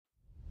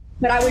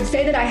But I would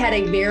say that I had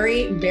a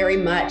very, very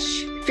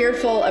much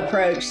fearful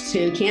approach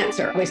to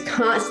cancer. I was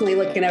constantly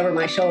looking over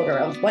my shoulder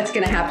of what's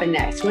going to happen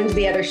next? When's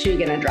the other shoe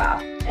going to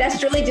drop?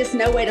 That's really just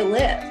no way to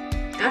live.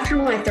 After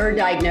my third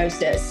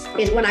diagnosis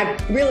is when I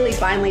really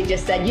finally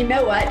just said, you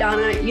know what,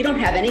 Donna, you don't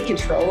have any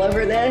control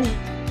over this.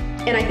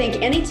 And I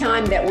think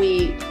anytime that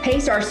we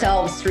pace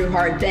ourselves through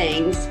hard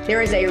things,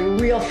 there is a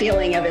real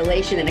feeling of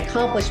elation and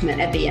accomplishment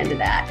at the end of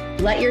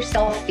that. Let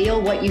yourself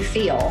feel what you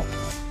feel.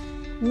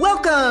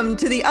 Welcome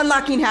to the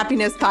Unlocking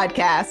Happiness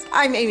podcast.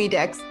 I'm Amy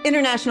Dix,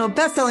 international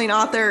best-selling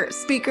author,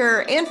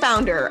 speaker, and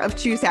founder of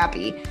Choose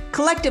Happy.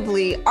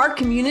 Collectively, our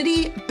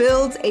community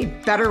builds a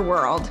better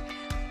world.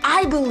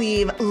 I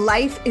believe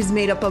life is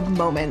made up of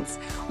moments.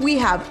 We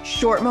have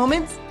short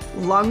moments,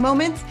 long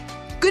moments,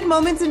 good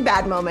moments, and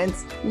bad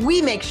moments.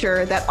 We make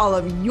sure that all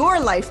of your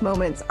life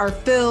moments are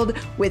filled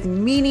with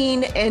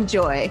meaning and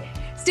joy.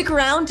 Stick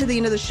around to the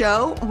end of the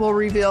show. We'll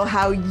reveal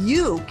how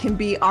you can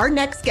be our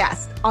next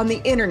guest on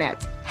the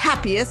internet's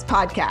happiest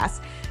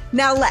podcast.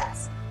 Now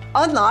let's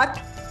unlock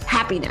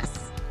happiness.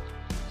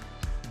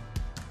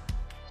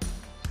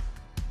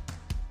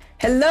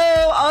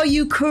 Hello, all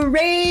you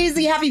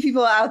crazy happy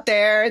people out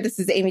there. This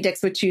is Amy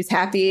Dix with Choose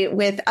Happy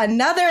with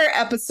another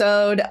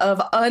episode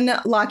of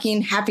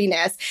Unlocking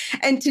Happiness.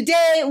 And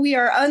today we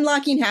are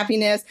unlocking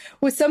happiness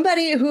with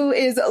somebody who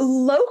is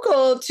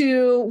local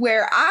to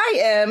where I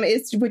am,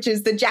 which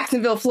is the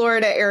Jacksonville,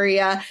 Florida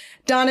area,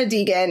 Donna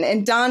Deegan.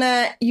 And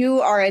Donna,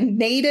 you are a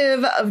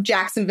native of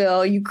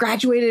Jacksonville. You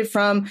graduated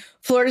from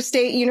Florida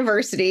State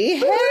University.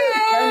 Hey!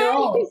 Go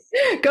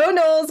Noles. Go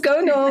Noles,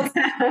 go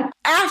Noles.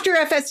 After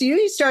FSU,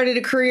 you started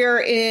a career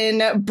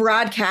in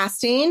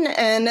broadcasting,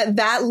 and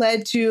that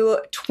led to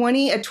a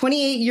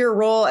 28-year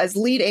role as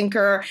lead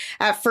anchor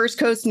at First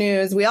Coast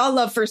News. We all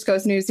love First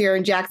Coast News here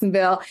in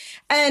Jacksonville.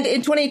 And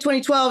in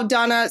 2012,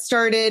 Donna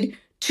started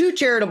two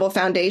charitable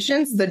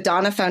foundations, the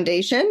Donna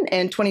Foundation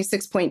and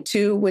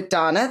 26.2 with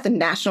Donna, the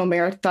National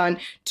Marathon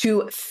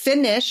to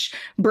Finish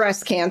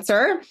Breast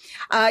Cancer.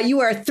 You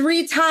are a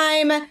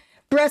three-time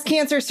breast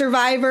cancer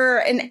survivor,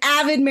 an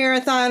avid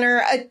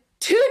marathoner, a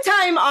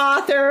two-time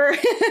author.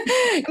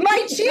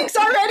 My cheeks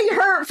already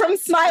hurt from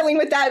smiling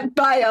with that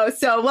bio.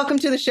 So welcome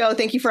to the show.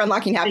 Thank you for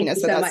unlocking happiness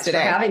with us today. Thank you so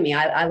much for having me.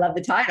 I love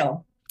the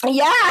title.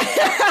 Yeah.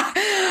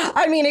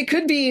 I mean, it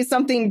could be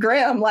something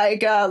grim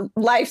like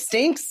life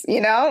stinks,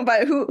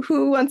 but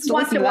who wants to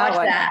listen to that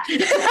one?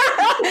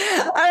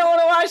 I don't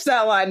want to watch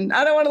that one.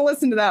 I don't want to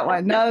listen to that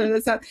one. No,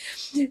 that's not.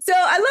 So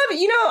I love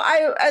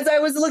it. As I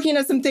was looking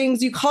at some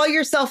things, you call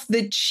yourself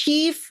the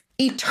chief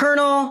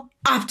eternal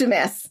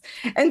optimist.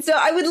 And so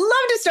I would love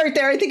to start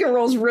there. I think it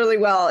rolls really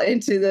well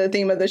into the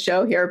theme of the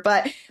show here.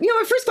 But,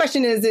 my first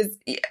question is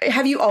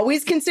have you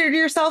always considered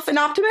yourself an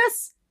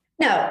optimist?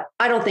 No,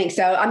 I don't think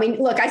so. I mean,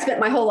 look, I spent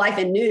my whole life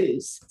in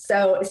news.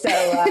 So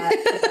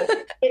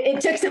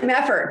it took some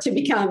effort to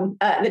become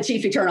the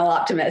chief eternal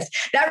optimist.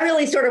 That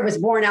really sort of was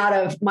born out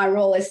of my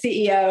role as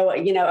CEO,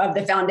 of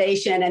the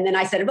foundation. And then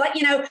I said,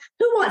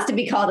 who wants to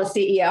be called a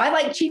CEO? I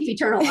like chief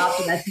eternal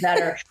optimist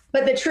better.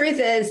 But the truth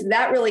is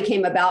that really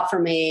came about for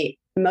me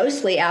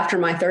mostly after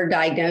my third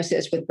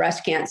diagnosis with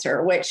breast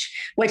cancer, which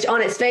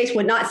on its face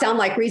would not sound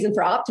like reason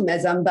for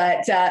optimism,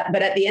 but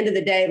at the end of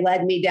the day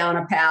led me down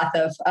a path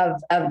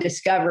of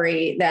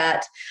discovery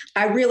that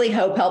I really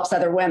hope helps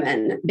other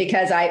women,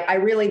 because I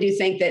really do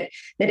think that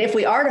if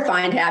we are to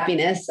find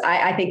happiness,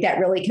 I think that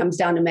really comes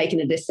down to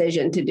making a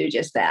decision to do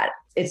just that.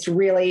 It's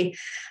really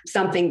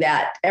something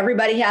that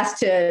everybody has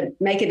to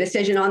make a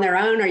decision on their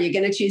own. Are you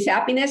going to choose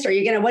happiness? Or are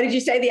you going to, what did you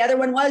say the other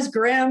one was?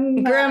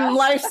 Grim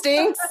life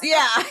stinks.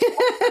 Yeah.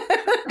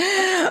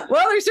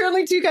 Well, there's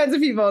certainly two kinds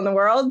of people in the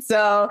world.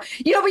 So,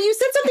 but you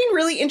said something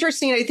really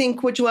interesting, I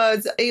think, which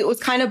was, it was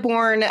kind of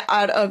born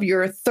out of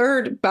your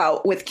third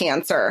bout with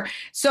cancer.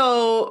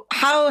 So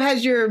how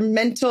has your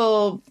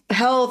mental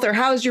health, or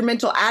how has your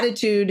mental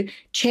attitude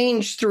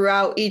changed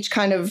throughout each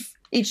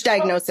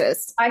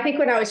diagnosis? I think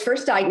when I was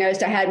first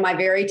diagnosed, I had my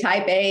very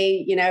type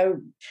A,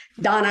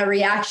 Donna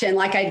reaction,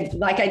 like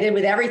I did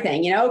with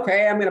everything,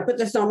 okay, I'm going to put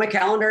this on my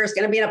calendar. It's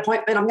going to be an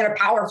appointment. I'm going to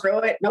power through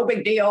it. No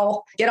big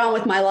deal. Get on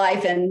with my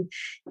life. And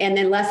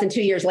then less than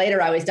 2 years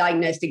later, I was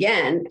diagnosed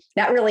again.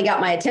 That really got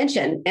my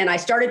attention. And I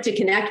started to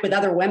connect with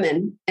other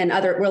women and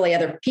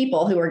other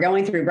people who were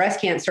going through breast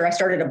cancer. I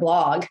started a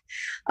blog,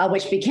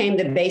 which became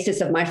the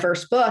basis of my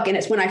first book. And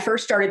it's when I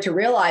first started to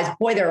realize,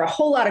 boy, there are a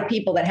whole lot of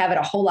people that have it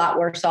a whole lot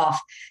worse off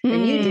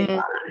than you do,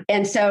 Donna.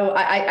 And so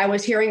I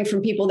was hearing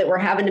from people that were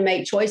having to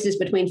make choices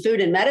between food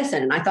and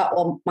medicine. And I thought,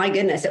 well, my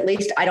goodness, at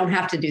least I don't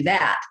have to do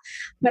that.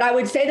 But I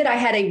would say that I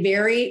had a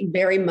very,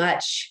 very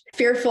much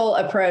fearful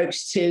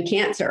approach to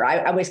cancer.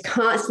 I was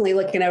constantly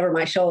looking over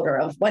my shoulder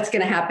of what's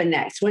going to happen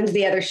next. When's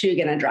the other shoe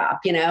going to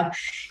drop,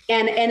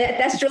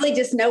 that's really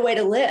just no way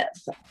to live.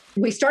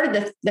 We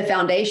started the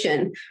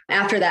foundation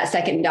after that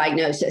second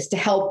diagnosis to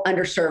help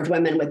underserved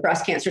women with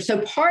breast cancer.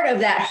 So part of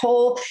that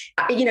whole,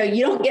 you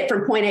don't get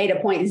from point A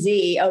to point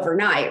Z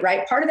overnight,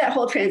 right? Part of that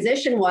whole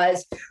transition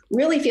was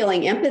really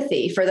feeling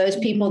empathy for those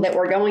people that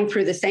were going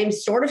through the same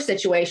sort of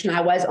situation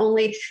I was,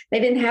 only they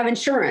didn't have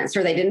insurance,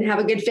 or they didn't have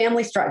a good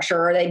family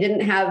structure, or they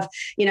didn't have,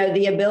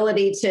 the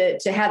ability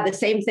to have the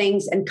same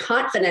things and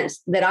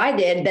confidence that I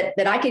did,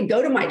 that I could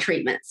go to my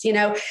treatments,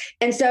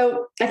 And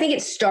so I think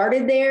it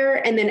started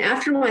there. And then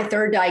after my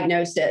third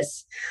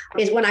diagnosis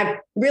is when I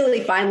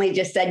really finally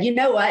just said, you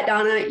know what,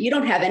 Donna, you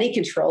don't have any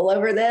control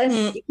over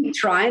this. You keep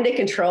trying to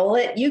control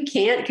it. You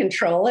can't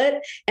control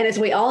it. And as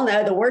we all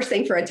know, the worst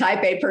thing for a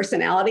type A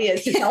personality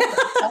is to tell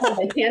someone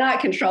they cannot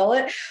control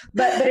it.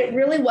 But it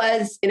really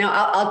was,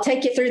 I'll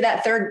take you through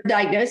that third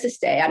diagnosis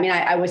day. I mean,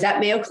 I was at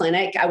Mayo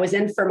Clinic. I was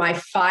in for my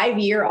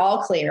 5-year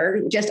all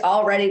clear,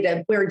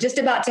 we were just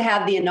about to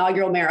have the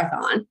inaugural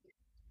marathon.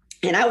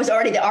 And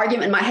the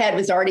argument in my head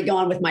was already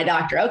going with my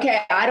doctor.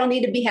 Okay, I don't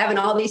need to be having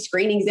all these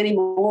screenings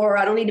anymore.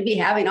 I don't need to be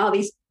having all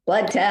these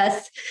blood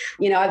tests.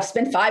 I've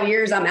spent 5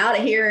 years, I'm out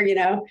of here,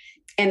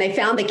 And they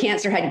found the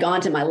cancer had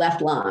gone to my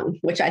left lung,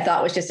 which I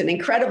thought was just an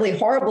incredibly,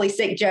 horribly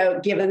sick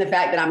joke, given the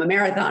fact that I'm a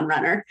marathon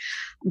runner.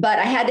 But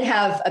I had to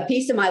have a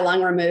piece of my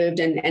lung removed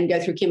and go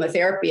through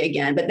chemotherapy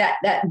again. But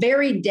that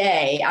very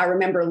day, I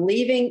remember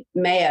leaving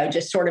Mayo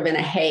just sort of in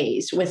a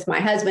haze with my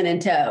husband in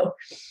tow.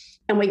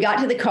 And we got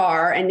to the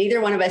car and neither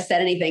one of us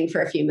said anything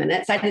for a few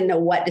minutes. I didn't know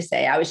what to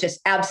say. I was just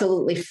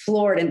absolutely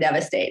floored and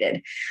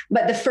devastated.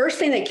 But the first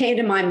thing that came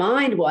to my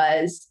mind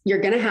was,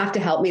 you're going to have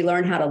to help me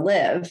learn how to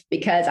live,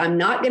 because I'm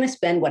not going to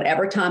spend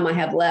whatever time I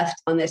have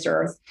left on this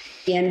earth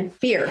in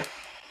fear.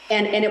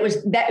 And it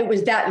was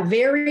that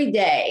very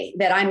day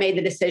that I made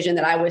the decision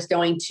that I was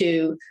going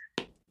to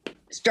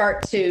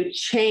start to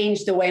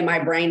change the way my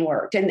brain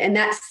worked. And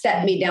that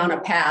set me down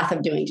a path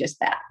of doing just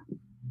that.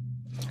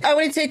 I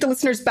want to take the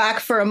listeners back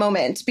for a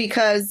moment,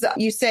 because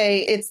you say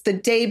it's the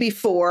day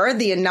before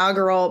the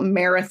inaugural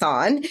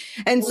marathon.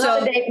 And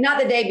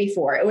not the day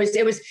before.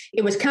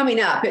 It was coming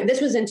up. This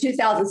was in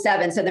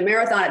 2007. So the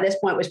marathon at this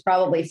point was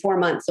probably 4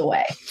 months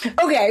away.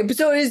 Okay.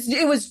 So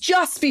it was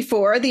just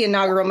before the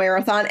inaugural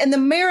marathon. And the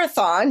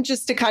marathon,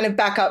 just to kind of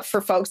back up for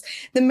folks,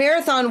 the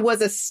marathon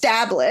was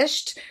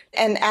established,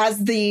 and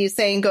as the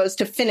saying goes,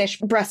 to finish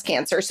breast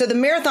cancer. So the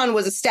marathon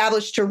was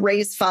established to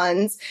raise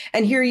funds.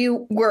 And here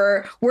you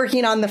were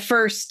working on the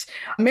first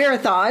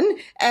marathon,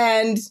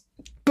 and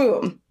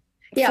boom.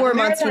 Yeah, 4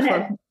 months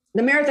before.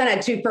 The marathon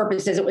had two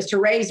purposes. It was to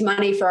raise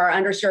money for our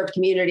underserved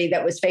community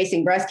that was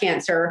facing breast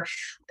cancer,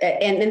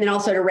 and then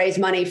also to raise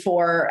money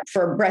for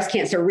breast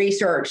cancer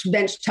research,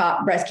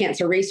 benchtop breast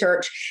cancer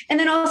research, and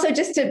then also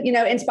just to,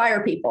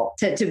 inspire people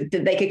to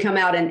they could come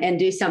out and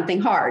do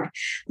something hard,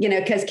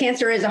 because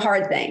cancer is a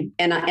hard thing,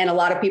 and a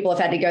lot of people have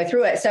had to go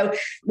through it. So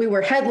we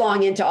were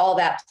headlong into all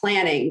that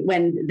planning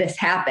when this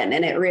happened,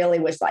 and it really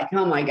was like,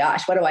 oh my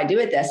gosh, what do I do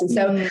with this? And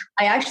so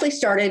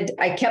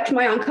I kept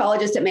my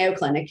oncologist at Mayo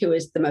Clinic, who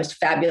is the most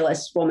fabulous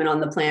woman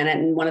on the planet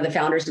and one of the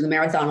founders of the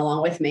marathon,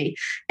 along with me.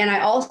 And I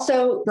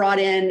also brought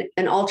in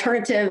an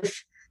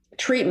alternative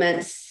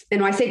treatments.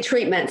 And when I say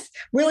treatments,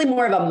 really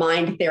more of a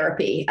mind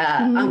therapy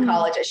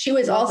oncologist. She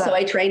was also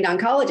a trained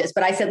oncologist,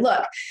 but I said,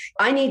 look,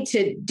 I need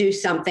to do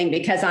something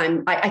because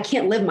I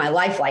can't live my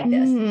life like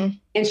this.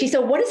 And she said,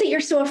 what is it you're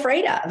so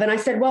afraid of? And I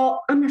said,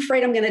 well, I'm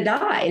afraid I'm going to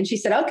die. And she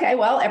said, okay,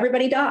 well,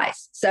 everybody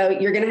dies. So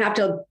you're going to have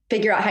to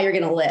figure out how you're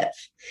going to live.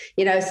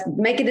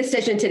 Make a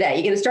decision today.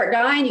 You're going to start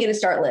dying, you're going to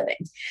start living.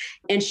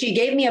 And she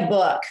gave me a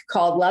book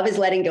called Love is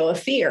Letting Go of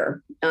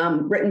Fear,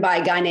 written by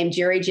a guy named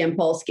Jerry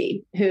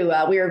Jimpolsky, who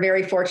we were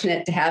very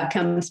fortunate to have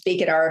come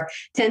speak at our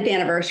 10th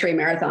anniversary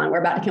marathon.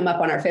 We're about to come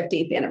up on our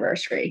 15th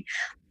anniversary.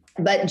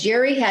 But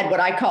Jerry had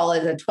what I call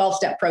as a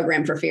 12-step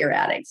program for fear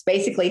addicts,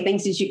 basically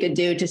things that you could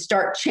do to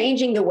start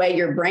changing the way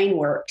your brain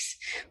works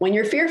when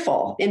you're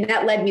fearful. And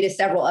that led me to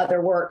several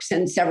other works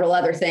and several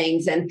other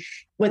things. And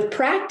with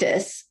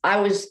practice,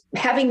 I was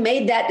having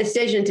made that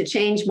decision to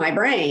change my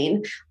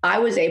brain. I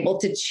was able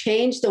to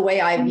change the way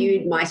I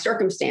viewed my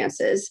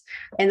circumstances.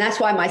 And that's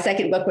why my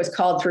second book was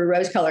called Through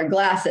Rose-Colored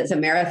Glasses, a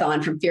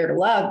marathon from fear to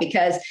love,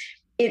 because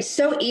it's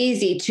so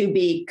easy to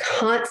be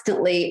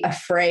constantly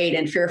afraid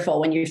and fearful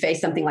when you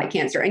face something like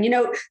cancer. And,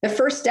 the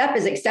first step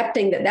is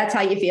accepting that that's how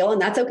you feel and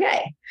that's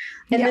okay.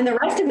 And then the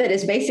rest of it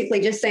is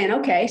basically just saying,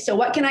 okay, so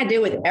what can I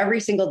do with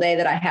every single day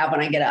that I have when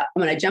I get up?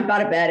 I'm going to jump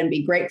out of bed and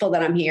be grateful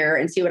that I'm here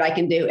and see what I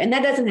can do. And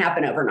that doesn't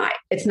happen overnight.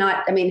 It's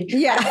not,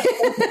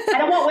 I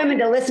don't want women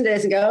to listen to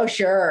this and go, oh,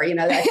 sure.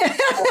 That's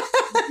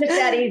just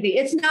that easy.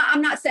 It's not,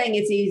 I'm not saying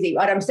it's easy.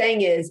 What I'm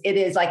saying is it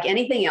is like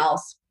anything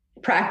else.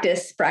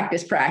 Practice,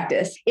 practice,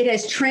 practice. It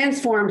has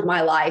transformed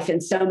my life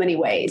in so many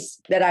ways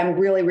that I'm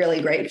really,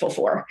 really grateful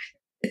for.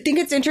 I think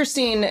it's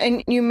interesting,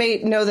 and you may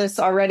know this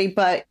already,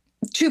 but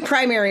two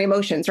primary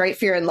emotions, right?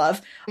 Fear and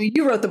love.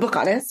 You wrote the book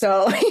on it,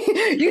 so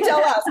you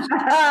tell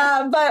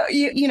us. But,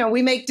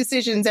 we make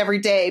decisions every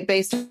day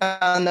based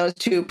on those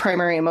two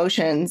primary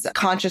emotions,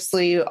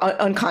 consciously,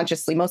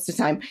 unconsciously, most of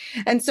the time.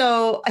 And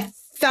so I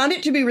found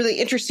it to be really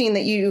interesting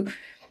that you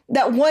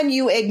that one,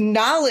 you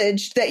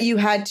acknowledged that you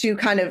had to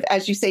kind of,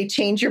 as you say,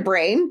 change your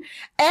brain,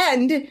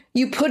 and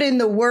you put in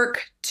the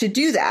work to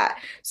do that.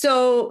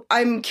 So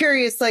I'm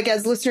curious, like,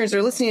 as listeners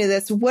are listening to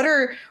this, what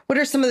are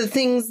some of the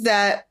things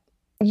that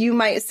you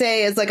might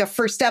say as like a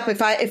first step?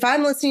 If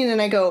I'm listening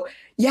and I go,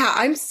 yeah,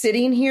 I'm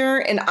sitting here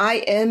and I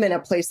am in a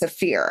place of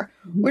fear.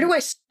 Where do I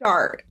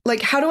start?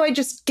 Like, how do I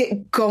just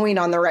get going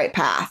on the right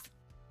path?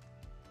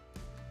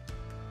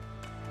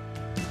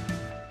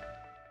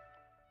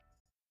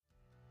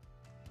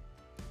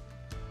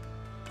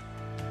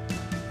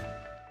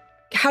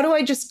 How do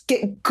I just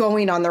get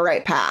going on the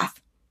right path?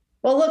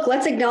 Well, look,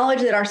 let's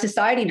acknowledge that our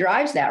society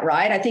drives that,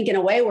 right? I think in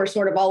a way, we're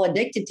sort of all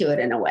addicted to it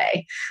in a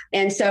way.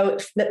 And so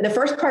the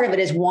first part of it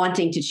is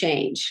wanting to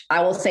change.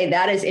 I will say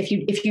that is if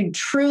you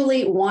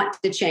truly want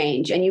to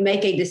change and you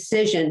make a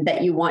decision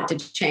that you want to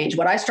change.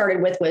 What I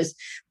started with was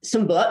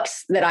some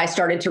books that I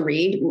started to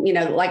read,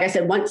 like I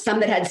said, some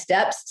that had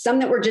steps, some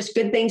that were just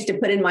good things to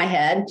put in my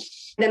head.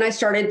 Then I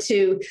started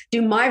to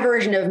do my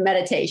version of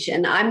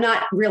meditation. I'm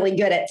not really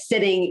good at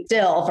sitting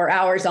still for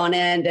hours on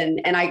end.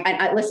 And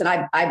I listen,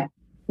 I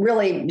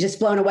really just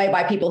blown away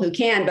by people who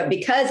can. But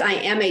because I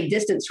am a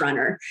distance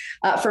runner,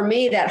 for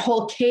me, that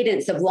whole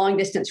cadence of long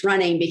distance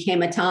running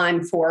became a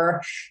time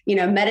for,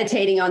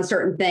 meditating on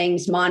certain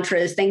things,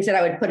 mantras, things that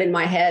I would put in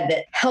my head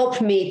that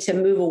helped me to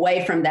move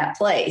away from that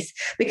place.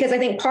 Because I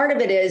think part of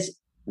it is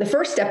the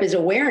first step is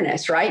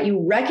awareness, right?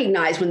 You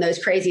recognize when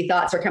those crazy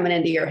thoughts are coming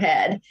into your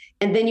head,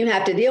 and then you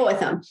have to deal with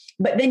them.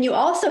 But then you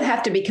also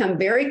have to become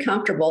very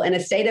comfortable in a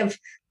state of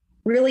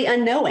really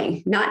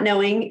unknowing, not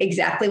knowing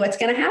exactly what's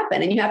going to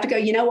happen. And you have to go,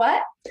 you know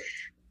what?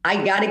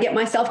 I got to get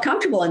myself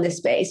comfortable in this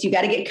space. You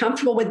got to get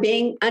comfortable with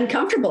being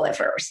uncomfortable at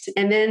first.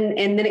 And then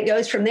it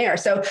goes from there.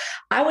 So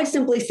I would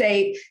simply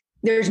say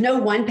there's no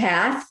one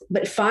path,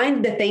 but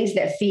find the things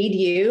that feed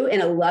you in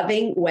a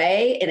loving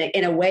way,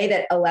 in a way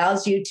that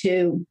allows you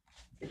to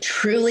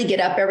truly get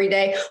up every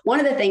day. One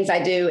of the things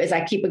I do is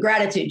I keep a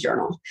gratitude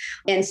journal.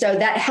 And so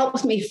that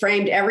helps me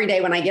framed every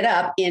day when I get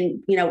up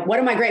in, what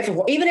am I grateful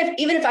for? Even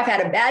if I've had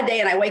a bad day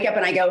and I wake up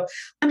and I go,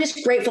 I'm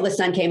just grateful the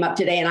sun came up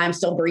today and I'm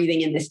still breathing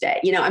in this day.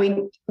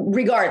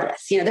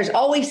 Regardless, there's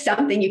always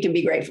something you can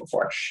be grateful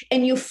for.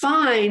 And you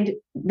find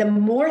the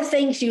more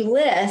things you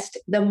list,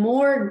 the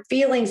more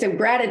feelings of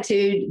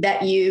gratitude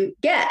that you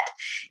get.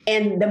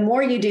 And the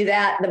more you do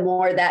that, the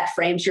more that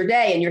frames your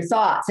day and your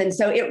thoughts. And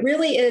so it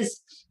really is,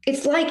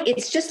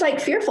 it's just like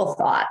fearful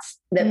thoughts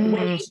that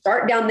when you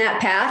start down that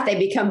path, they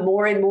become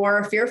more and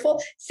more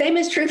fearful. Same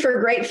is true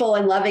for grateful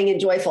and loving and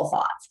joyful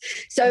thoughts.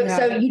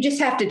 So you just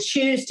have to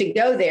choose to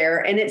go there.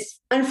 And it's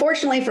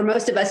unfortunately for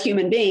most of us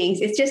human beings,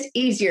 it's just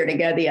easier to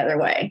go the other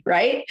way,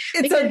 right?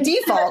 It's a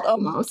default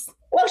almost.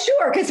 Well,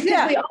 sure, because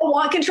we all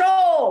want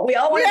control. We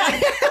all want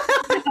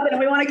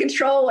we want to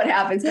control what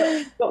happens,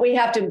 but we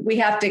have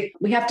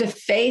to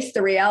face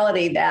the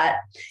reality that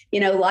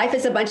life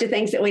is a bunch of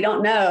things that we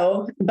don't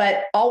know,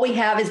 but all we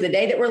have is the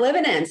day that we're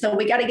living in. So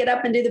we got to get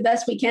up and do the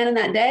best we can in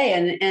that day,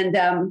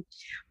 and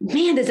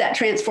man, does that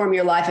transform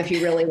your life if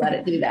you really let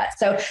it do that.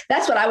 So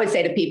that's what I would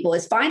say to people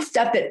is find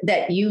stuff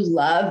that you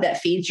love, that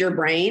feeds your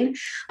brain.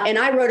 And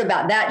I wrote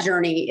about that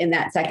journey in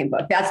that second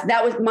book.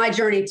 That was my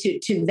journey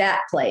to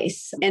that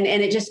place. And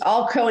it just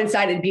all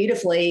coincided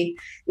beautifully,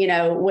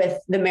 with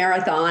the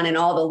marathon and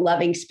all the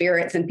loving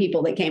spirits and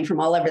people that came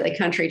from all over the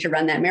country to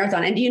run that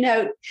marathon.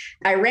 And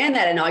I ran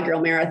that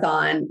inaugural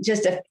marathon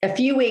just a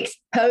few weeks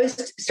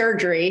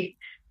post-surgery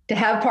to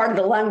have part of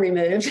the lung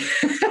removed.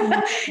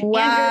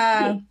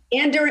 Wow.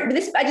 and during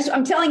this,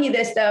 I'm telling you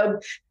this though,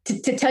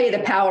 to tell you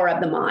the power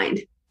of the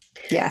mind.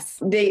 Yes.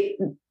 The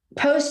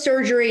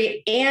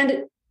post-surgery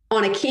and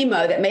on a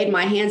chemo that made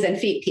my hands and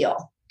feet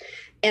peel.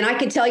 And I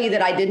could tell you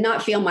that I did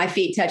not feel my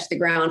feet touch the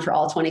ground for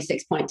all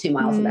 26.2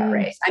 miles of that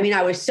race. I mean,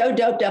 I was so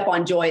doped up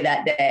on joy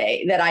that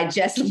day that I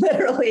just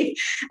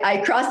I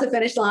crossed the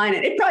finish line,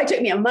 and it probably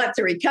took me a month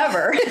to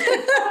recover.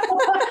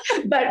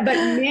 but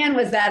man,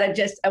 was that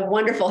just a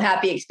wonderful,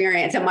 happy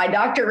experience. And my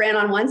doctor ran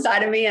on one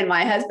side of me and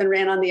my husband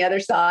ran on the other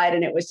side.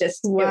 And it was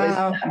just,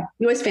 wow.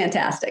 It was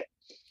fantastic.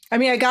 I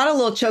mean, I got a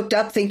little choked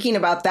up thinking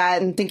about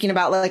that and thinking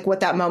about like what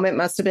that moment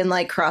must have been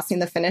like crossing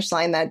the finish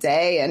line that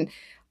day, and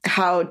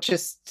how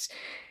just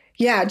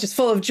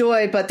full of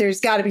joy, but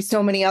there's got to be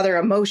so many other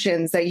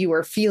emotions that you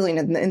were feeling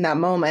in that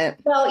moment.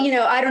 Well,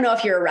 I don't know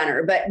if you're a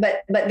runner, but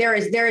there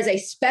is a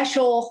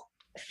special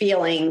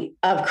feeling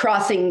of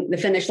crossing the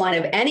finish line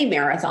of any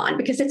marathon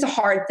because it's a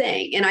hard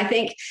thing. And I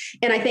think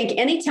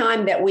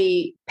anytime that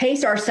we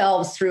pace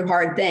ourselves through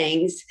hard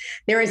things,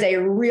 there is a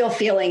real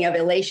feeling of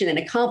elation and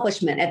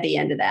accomplishment at the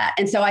end of that.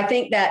 And so I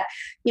think that,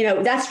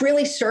 that's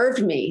really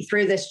served me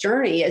through this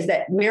journey, is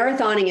that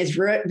marathoning is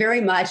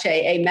very much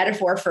a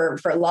metaphor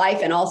for life,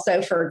 and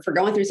also for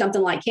going through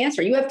something like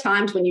cancer. You have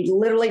times when you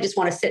literally just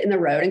want to sit in the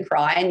road and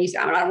cry and you say,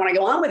 I don't want to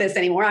go on with this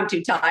anymore. I'm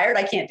too tired.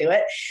 I can't do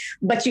it.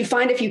 But you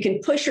find if you can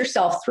push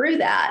yourself through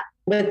that,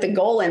 with the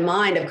goal in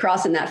mind of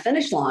crossing that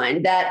finish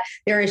line, that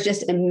there is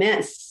just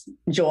immense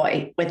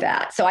joy with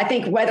that. So I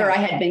think whether I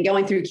had been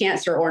going through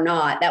cancer or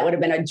not, that would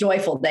have been a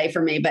joyful day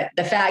for me. But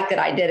the fact that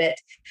I did it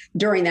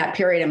during that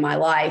period in my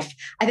life,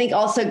 I think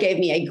also gave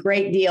me a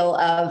great deal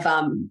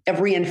of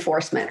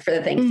reinforcement for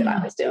the things that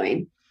I was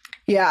doing.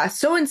 Yeah,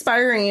 so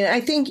inspiring.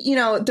 I think,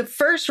 the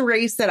first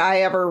race that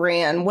I ever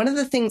ran, one of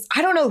the things,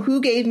 I don't know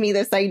who gave me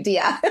this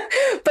idea,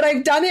 but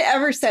I've done it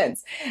ever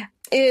since,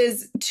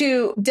 is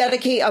to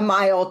dedicate a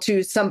mile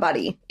to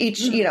somebody.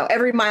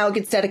 Every mile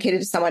gets dedicated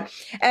to someone.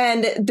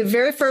 And the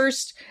very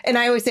first, and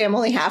I always say I'm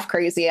only half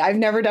crazy. I've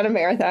never done a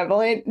marathon. I've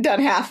only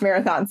done half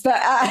marathons. But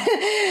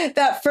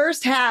that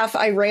first half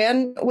I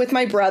ran with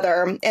my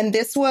brother. And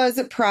this was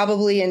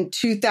probably in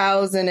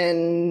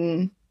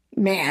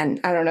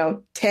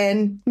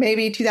 10,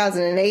 maybe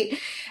 2008.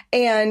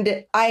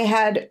 And I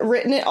had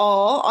written it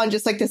all on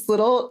just like this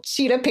little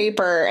sheet of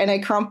paper, and I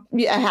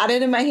had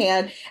it in my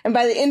hand. And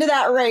by the end of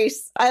that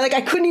race,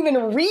 I couldn't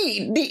even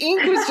read. The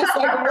ink was just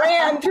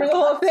ran through the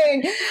whole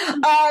thing.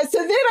 So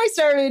then I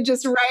started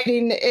just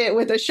writing it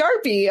with a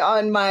Sharpie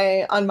on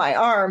my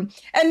arm.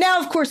 And now,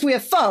 of course, we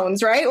have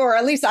phones, right? Or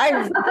at least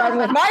I've run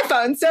with my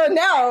phone. So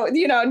now,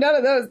 none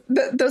of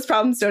those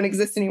problems don't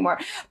exist anymore.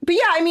 But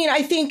yeah,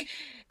 I think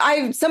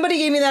somebody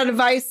gave me that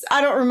advice. I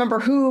don't remember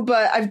who,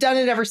 but I've done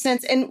it ever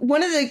since. And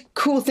one of the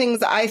cool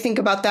things I think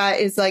about that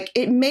is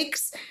it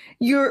makes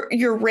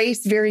your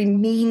race very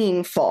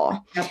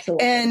meaningful.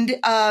 Absolutely. And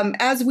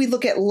as we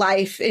look at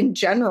life in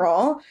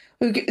general,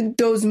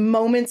 those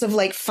moments of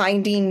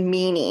finding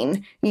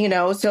meaning,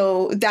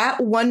 so that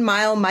 1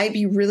 mile might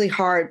be really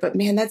hard, but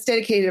man, that's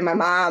dedicated to my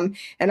mom,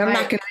 and I'm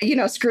not going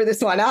to, screw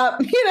this one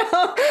up,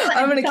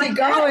 I'm going to keep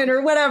going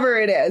or whatever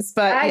it is.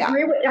 But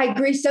I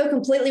agree so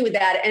completely with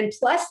that. And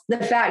plus the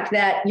fact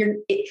that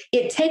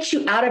it takes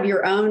you out of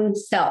your own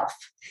self.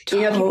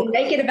 If you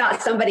make it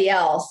about somebody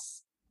else,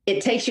 it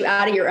takes you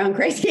out of your own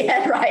crazy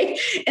head, right?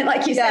 And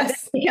like you said,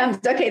 it becomes,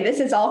 okay, this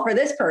is all for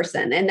this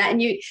person. And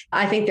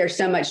I think there's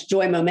so much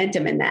joy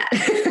momentum in that.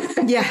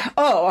 Yeah.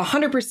 Oh,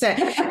 100%.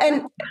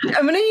 And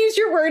I'm going to use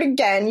your word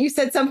again. You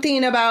said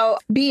something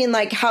about being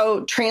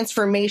how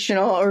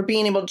transformational, or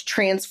being able to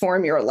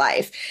transform your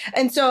life.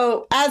 And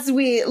so as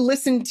we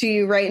listen to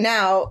you right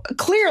now,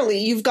 clearly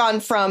you've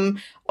gone from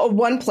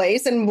one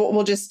place, and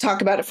we'll just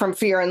talk about it from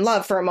fear and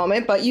love for a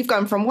moment, but you've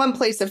gone from one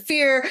place of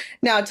fear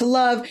now to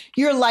love.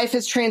 Your life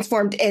has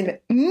transformed in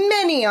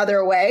many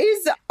other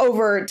ways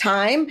over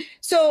time.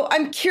 So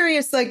I'm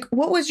curious,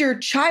 what was your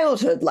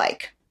childhood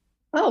like?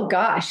 Oh,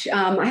 gosh.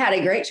 I had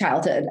a great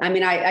childhood.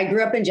 I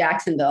grew up in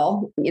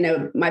Jacksonville.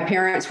 My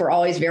parents were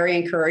always very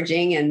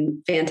encouraging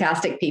and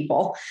fantastic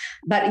people.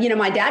 But,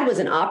 my dad was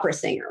an opera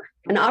singer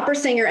and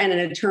an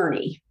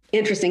attorney.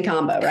 Interesting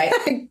combo, right?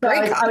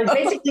 I was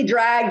basically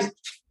dragged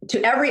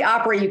to every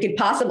opera you could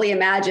possibly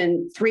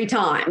imagine 3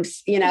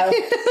 times, when I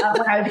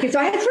was, so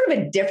I had sort of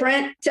a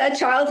different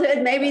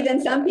childhood maybe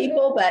than some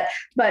people, but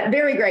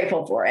very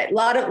grateful for it. A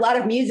lot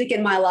of music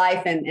in my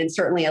life, and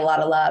certainly a lot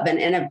of love.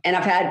 And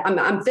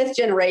I'm 5th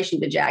generation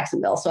to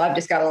Jacksonville. So I've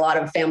just got a lot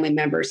of family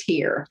members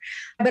here.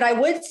 But I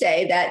would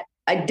say that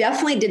I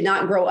definitely did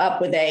not grow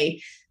up with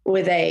a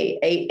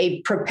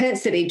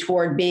propensity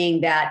toward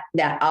being that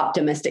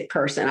optimistic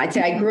person. I'd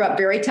say I grew up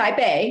very type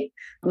A.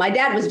 My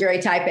dad was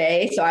very type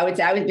A, so I would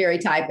say I was very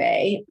type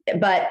A.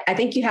 But I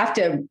think you have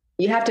to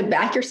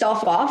back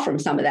yourself off from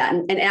some of that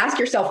and ask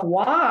yourself,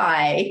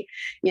 why,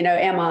 do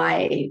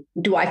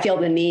I feel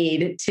the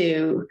need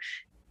to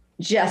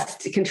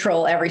just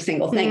control every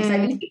single thing? So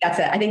I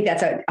think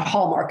that's a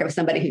hallmark of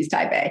somebody who's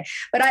type A.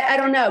 But I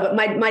don't know.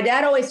 But my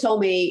dad always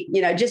told me,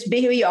 just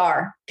be who you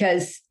are,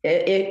 because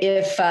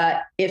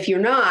if you're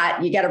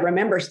not, you got to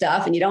remember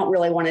stuff, and you don't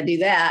really want to do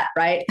that,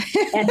 right?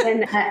 and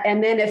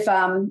then if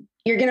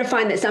you're going to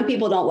find that some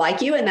people don't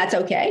like you, and that's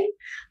okay.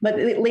 But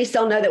at least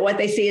they'll know that what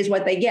they see is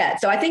what they get.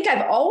 So I think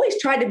I've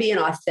always tried to be an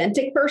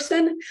authentic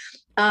person.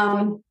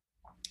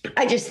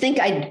 I just think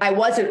I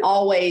wasn't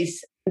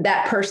always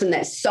that person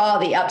that saw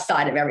the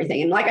upside of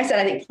everything. And like I said,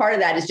 I think part of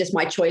that is just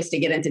my choice to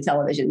get into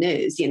television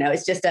news.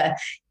 It's just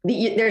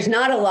there's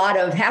not a lot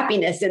of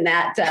happiness in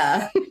that,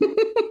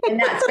 in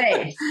that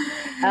space.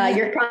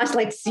 You're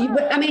constantly,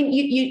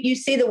 you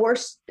see the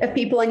worst of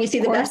people and you see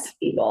the best of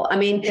people.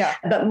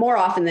 But more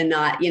often than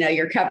not,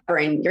 you're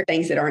covering your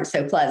things that aren't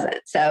so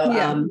pleasant.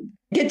 So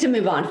good to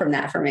move on from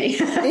that for me.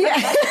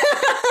 Yeah.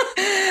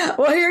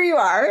 Well, here you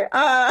are.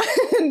 I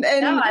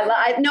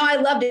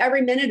loved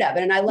every minute of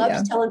it. And I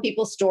loved telling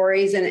people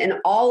stories and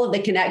all of the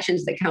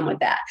connections that come with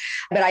that.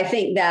 But I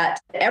think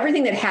that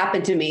everything that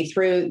happened to me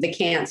through the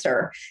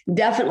cancer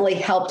definitely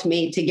helped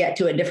me to get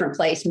to a different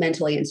place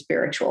mentally and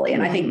spiritually.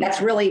 And I think that's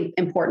really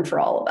important for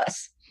all of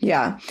us.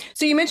 Yeah.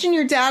 So you mentioned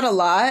your dad a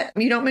lot.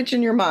 You don't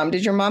mention your mom.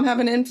 Did your mom have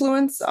an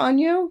influence on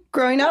you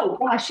growing up? Oh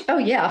gosh. Oh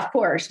yeah, of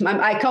course.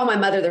 I call my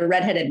mother the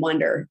redheaded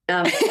wonder.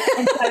 So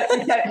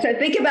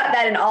think about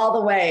that in all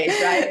the ways,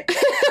 right?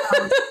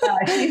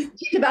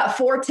 She's about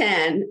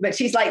 4'10", but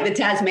she's like the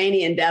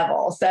Tasmanian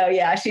devil. So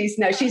yeah, she's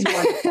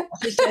wonderful.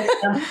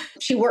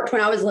 She worked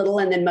when I was little,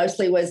 and then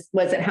mostly was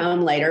at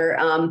home later.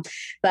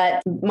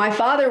 But my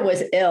father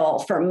was ill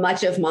for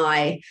much of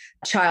my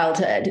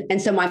childhood, and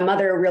so my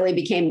mother really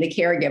became the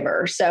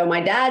caregiver. So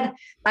I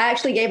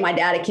actually gave my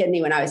dad a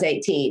kidney when I was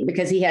 18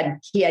 because he had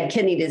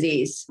kidney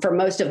disease for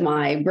most of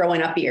my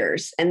growing up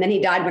years, and then he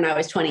died when I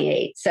was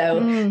 28.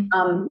 So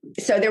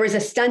so there was a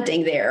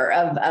stunting there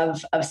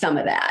of some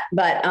of that,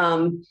 but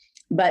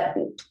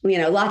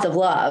lots of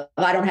love.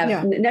 I don't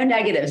have no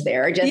negatives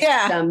there. Just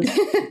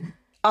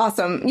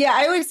Awesome. Yeah,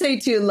 I always say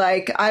too,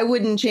 like, I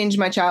wouldn't change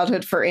my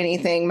childhood for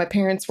anything. My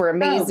parents were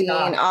amazing,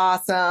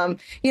 awesome.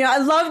 I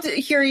loved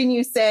hearing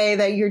you say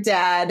that your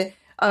dad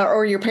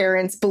or your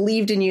parents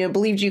believed in you,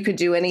 believed you could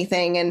do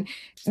anything. And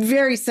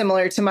very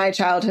similar to my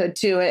childhood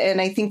too. And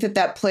I think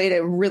that played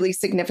a really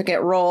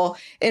significant role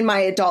in my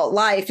adult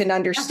life and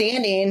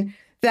understanding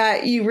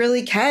that you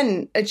really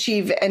can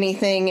achieve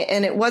anything.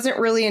 And it wasn't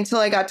really until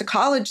I got to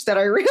college that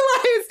I realized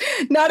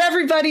not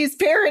everybody's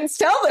parents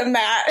tell them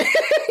that.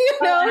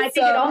 I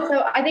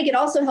think it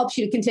also helps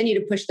you to continue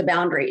to push the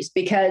boundaries,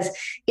 because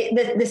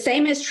the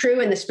same is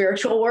true in the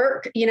spiritual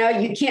work. You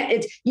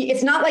can't,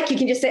 it's not like you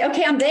can just say,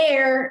 okay, I'm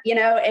there,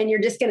 and you're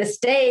just going to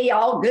stay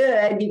all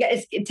good.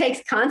 It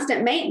takes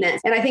constant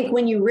maintenance. And I think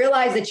when you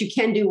realize that you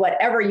can do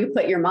whatever you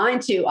put your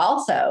mind to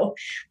also,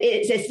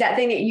 it's that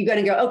thing that you're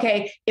going to go,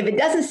 okay, if it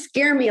doesn't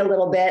scare me a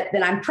little bit,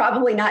 then I'm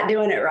probably not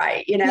doing it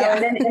right,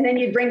 and then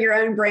you bring your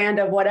own brand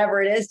of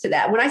whatever it is to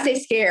that. When I say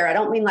scare, I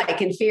don't mean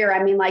like in fear.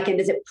 I mean like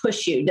does it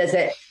push you? Does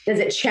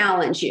it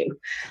challenge you?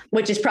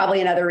 Which is probably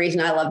another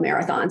reason I love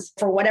marathons.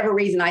 For whatever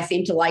reason, I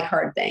seem to like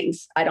hard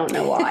things. I don't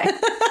know why.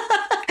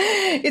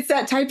 It's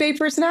that type A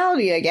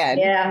personality again.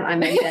 Yeah, I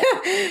made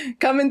it.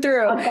 Coming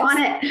through. I'm on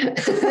it.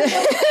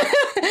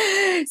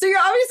 So you're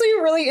obviously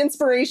a really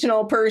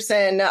inspirational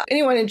person.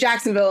 Anyone in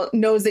Jacksonville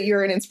knows that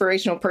you're an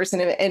inspirational person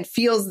and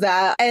feels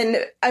that.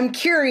 And I'm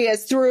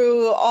curious,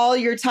 through all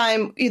your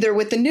time, either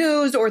with the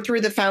news or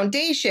through the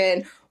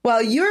foundation,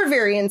 while you're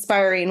very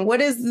inspiring,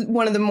 what is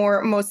one of the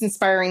most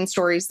inspiring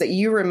stories that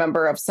you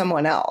remember of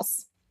someone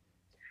else?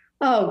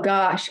 Oh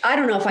gosh, I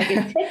don't know if I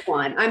can pick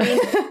one. I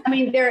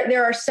mean,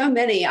 there are so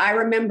many. I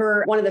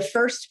remember one of the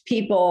first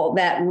people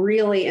that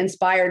really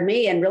inspired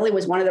me and really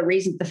was one of the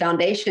reasons the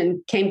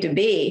foundation came to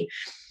be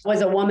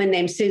was a woman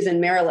named Susan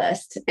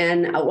Marilist.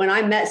 And when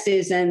I met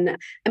Susan,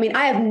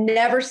 I have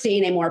never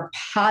seen a more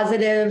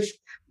positive,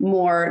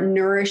 more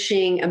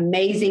nourishing,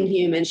 amazing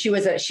human. She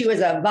was a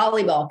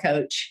volleyball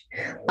coach,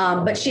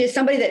 but she is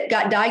somebody that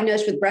got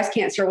diagnosed with breast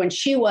cancer when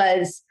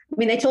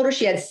they told her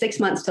she had 6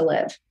 months to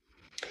live.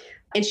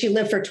 And she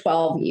lived for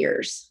 12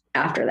 years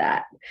after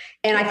that.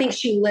 And I think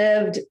she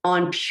lived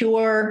on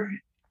pure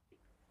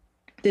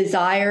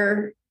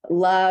desire,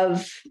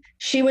 love.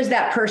 She was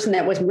that person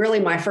that was really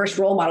my first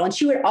role model. And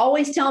she would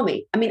always tell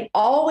me,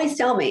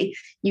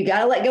 you got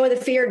to let go of the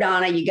fear,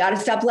 Donna. You got to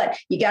stop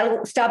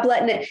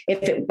letting it.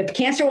 If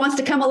cancer wants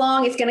to come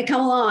along, it's going to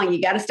come along.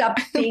 You got to stop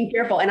being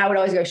fearful. And I would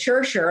always go,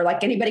 sure.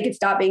 Like anybody could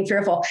stop being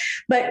fearful.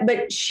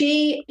 But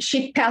she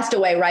passed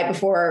away right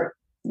before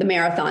the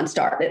marathon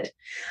started.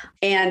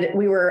 And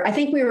I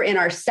think we were in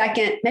our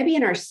second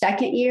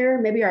year,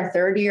 maybe our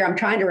third year. I'm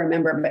trying to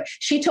remember, but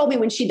she told me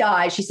when she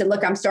died, she said,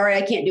 look, I'm sorry,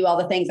 I can't do all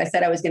the things I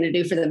said I was going to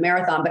do for the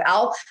marathon, but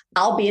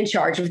I'll be in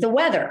charge of the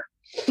weather.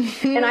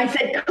 And I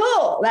said,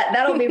 cool,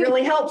 that'll be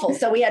really helpful.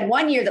 So we had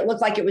 1 year that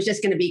looked like it was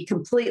just going to be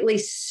completely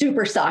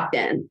super socked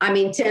in.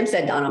 Tim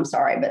said, Donna, I'm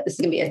sorry, but this is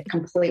going to be a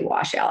complete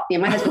washout.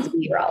 My husband's a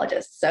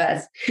meteorologist. So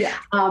that's,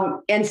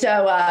 and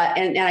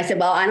I said,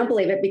 well, I don't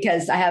believe it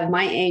because I have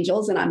my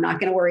angels and I'm not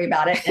going to worry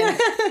about it. And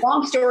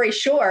long story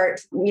short,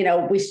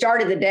 we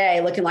started the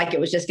day looking like it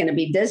was just going to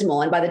be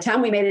dismal. And by the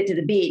time we made it to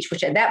the beach,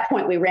 which at that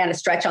point we ran a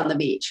stretch on the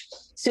beach,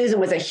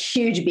 Susan was a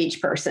huge beach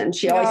person.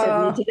 She always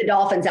said, "You see the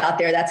dolphins out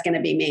there, that's going to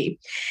be me."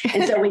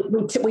 And so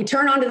we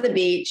turn onto the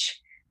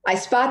beach. I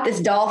spot this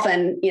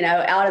dolphin,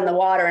 out in the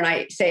water, and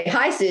I say,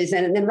 "Hi,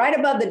 Susan." And then right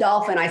above the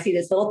dolphin, I see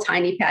this little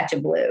tiny patch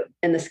of blue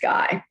in the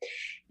sky.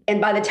 And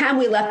by the time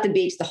we left the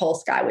beach, the whole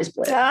sky was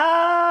blue. So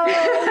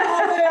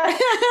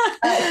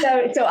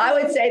I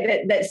would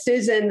say that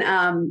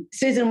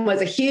Susan was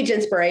a huge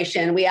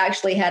inspiration. We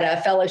actually had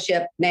a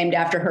fellowship named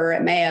after her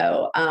at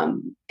Mayo.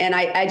 And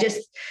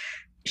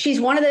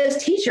she's one of those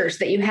teachers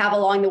that you have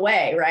along the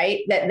way,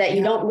 right? That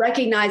you don't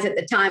recognize at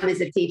the time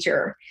as a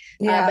teacher,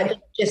 but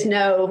just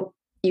know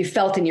you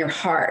felt in your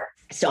heart.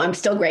 So I'm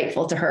still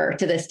grateful to her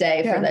to this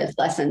day for those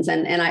lessons.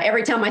 And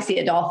every time I see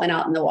a dolphin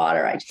out in the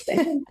water, I just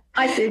say,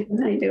 "Hi,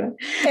 Susan, how you doing?"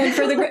 And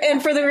for the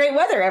great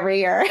weather every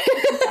year.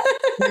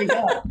 There you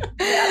go.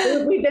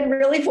 Yeah, we've been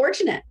really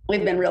fortunate.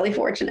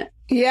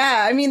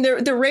 Yeah, I mean,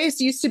 the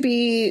race used to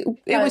be,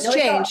 it was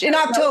changed in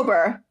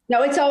October.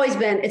 No, it's always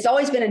been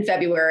in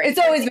February. It's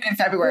always been in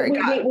February.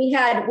 We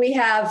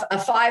have a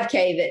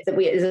 5K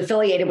that is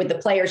affiliated with the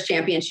Players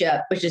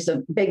Championship, which is a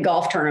big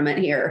golf tournament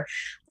here.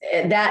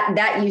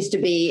 That used to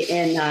be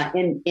in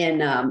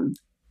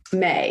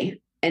May,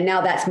 and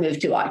now that's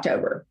moved to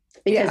October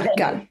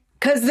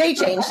because they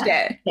changed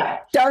it. Yeah.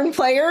 Darn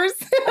players.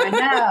 I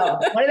know.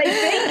 What are they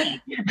thinking?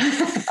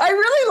 I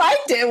really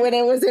liked it when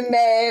it was in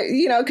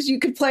May, because you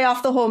could play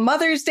off the whole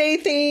Mother's Day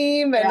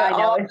theme. And I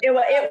know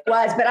it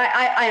was, but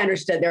I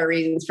understood there are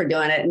reasons for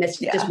doing it. And it's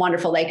just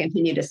wonderful. They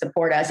continue to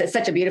support us. It's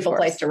such a beautiful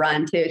place to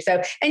run too.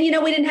 So, and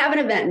we didn't have an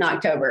event in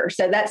October.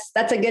 So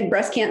that's a good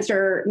breast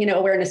cancer,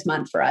 awareness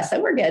month for us. So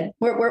we're good.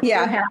 We're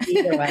happy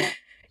either way.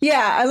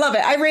 Yeah, I love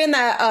it. I ran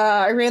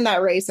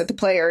that race at the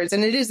Players,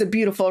 and it is a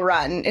beautiful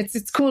run.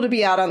 It's cool to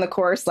be out on the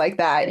course like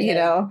that,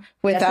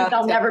 without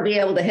I'll never be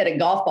able to hit a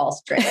golf ball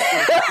straight.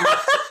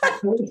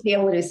 We'll be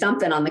able to do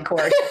something on the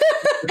course.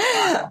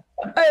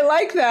 I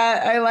like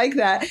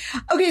that.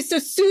 Okay, so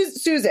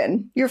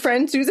Susan, your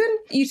friend Susan,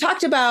 you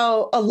talked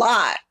about a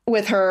lot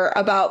with her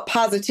about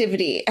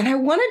positivity, and I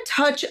want to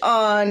touch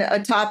on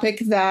a topic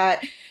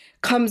that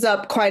comes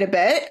up quite a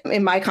bit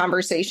in my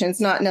conversations,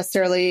 not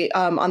necessarily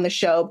on the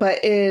show,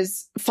 but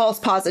is false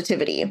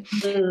positivity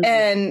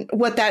and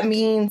what that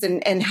means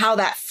and how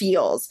that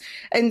feels.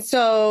 And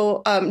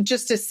so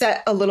just to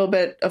set a little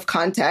bit of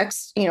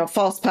context,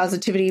 false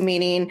positivity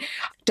meaning,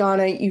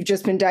 Donna, you've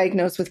just been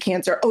diagnosed with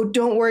cancer. Oh,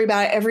 don't worry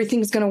about it.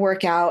 Everything's going to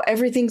work out.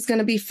 Everything's going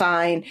to be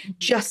fine.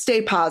 Just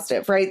stay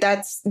positive, right?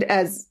 That's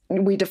as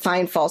we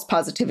define false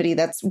positivity.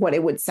 That's what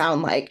it would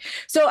sound like.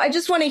 So I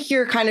just want to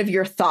hear kind of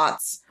your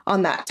thoughts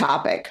on that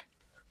topic.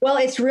 Well,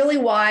 it's really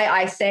why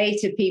I say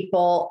to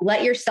people,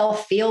 let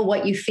yourself feel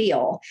what you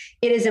feel.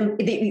 It is,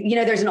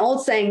 there's an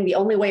old saying, the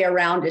only way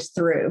around is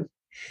through.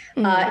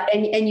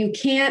 And you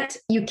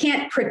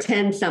can't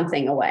pretend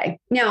something away.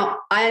 Now,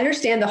 I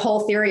understand the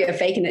whole theory of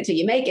faking it till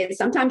you make it.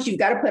 Sometimes you've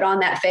got to put on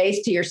that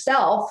face to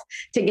yourself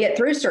to get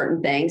through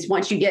certain things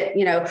once you get,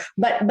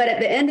 but at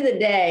the end of the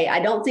day, I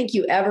don't think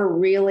you ever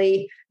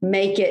really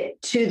make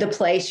it to the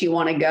place you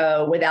want to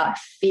go without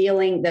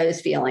feeling those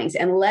feelings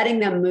and letting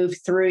them move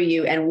through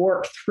you and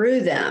work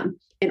through them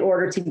in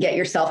order to get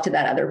yourself to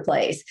that other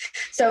place.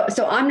 So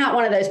I'm not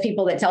one of those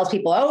people that tells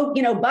people,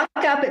 buck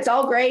up. It's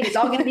all great. It's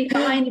all going to be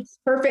fine. It's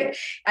perfect.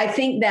 I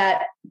think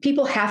that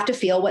people have to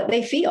feel what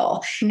they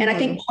feel. And I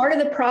think part of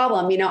the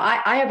problem,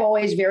 I have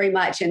always very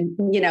much, and,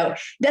 it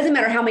doesn't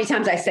matter how many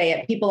times I say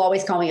it, people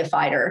always call me a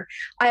fighter.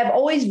 I have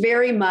always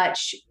very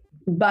much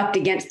bucked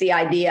against the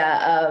idea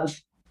of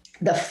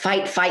the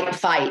fight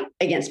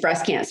against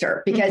breast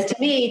cancer. Because to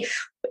me,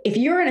 if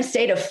you're in a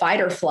state of fight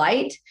or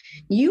flight,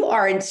 you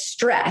are in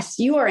stress,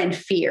 you are in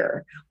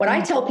fear. What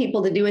I tell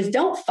people to do is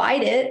don't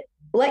fight it.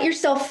 Let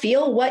yourself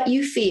feel what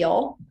you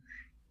feel.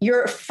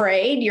 You're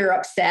afraid, you're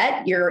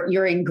upset,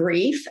 you're in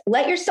grief.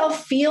 Let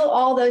yourself feel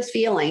all those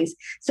feelings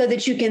so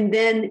that you can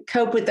then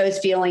cope with those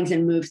feelings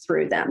and move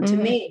through them. To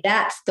me,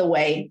 that's the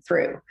way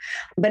through.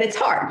 But it's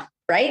hard.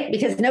 Right?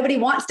 Because nobody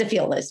wants to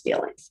feel those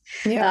feelings.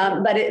 Yeah.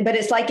 But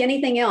it's like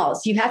anything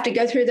else. You have to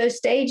go through those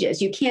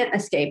stages. You can't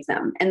escape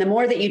them. And the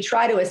more that you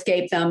try to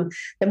escape them,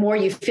 the more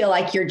you feel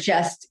like you're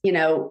just,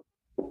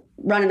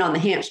 running on the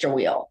hamster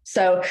wheel.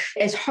 So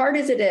as hard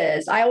as it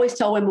is, I always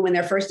tell women when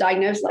they're first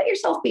diagnosed, let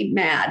yourself be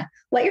mad.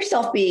 Let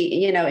yourself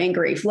be, in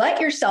grief.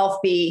 Let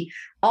yourself be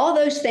all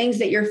those things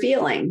that you're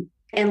feeling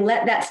and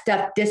let that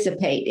stuff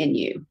dissipate in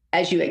you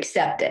as you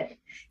accept it.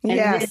 And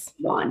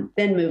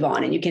then move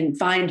on, and you can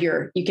find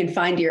your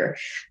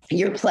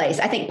place.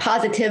 I think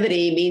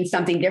positivity means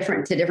something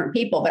different to different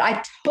people, but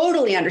I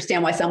totally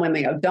understand why some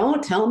women go,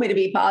 don't tell me to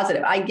be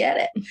positive. I get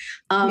it.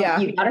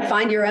 You got to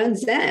find your own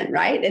zen,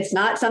 right? It's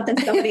not something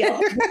somebody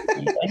else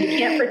can do. You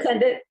can't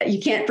pretend it. You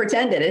can't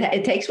pretend it.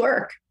 It takes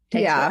work.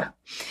 Work.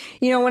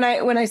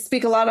 When I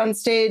speak a lot on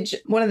stage,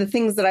 one of the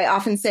things that I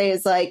often say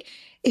is like,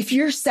 if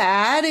you're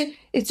sad,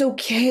 it's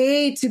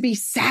okay to be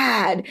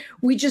sad.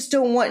 We just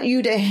don't want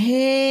you to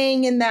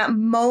hang in that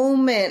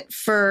moment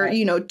for,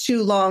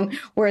 too long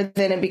where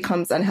then it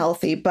becomes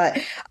unhealthy.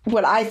 But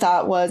what I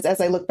thought was,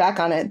 as I look back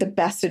on it, the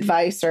best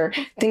advice or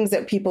things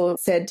that people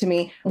said to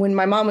me when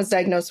my mom was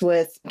diagnosed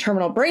with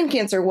terminal brain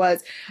cancer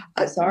was,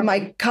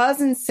 my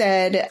cousin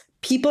said,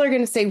 people are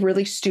going to say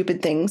really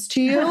stupid things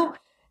to you.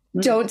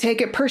 Don't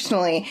take it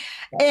personally.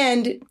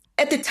 And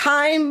at the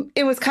time,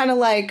 it was kind of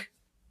like,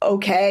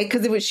 okay,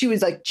 because she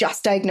was like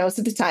just diagnosed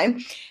at the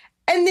time.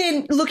 And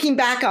then looking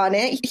back on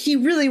it, he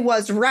really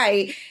was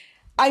right.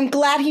 I'm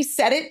glad he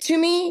said it to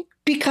me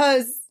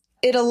because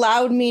it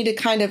allowed me to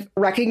kind of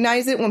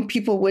recognize it when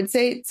people would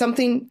say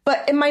something.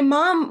 And my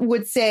mom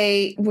would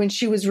say when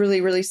she was really,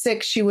 really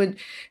sick, she would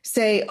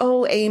say,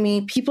 oh,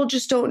 Amy, people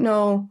just don't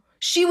know.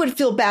 She would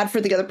feel bad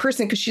for the other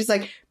person because she's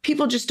like,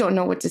 people just don't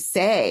know what to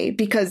say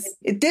because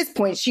at this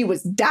point she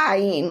was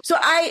dying. So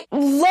I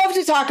love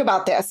to talk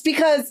about this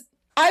because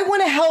I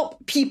want to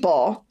help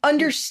people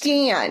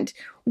understand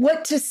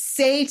what to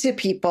say to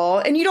people.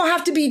 And you don't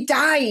have to be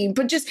dying,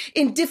 but just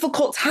in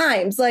difficult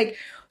times.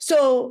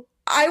 So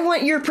I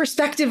want your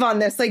perspective on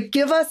this. Like,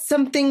 give us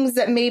some things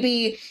that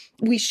maybe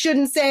we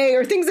shouldn't say,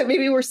 or things that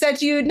maybe were said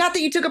to you. Not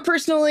that you took it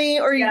personally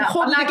or you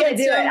hold it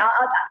against you.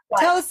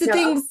 Tell us the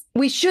things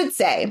we should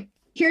say.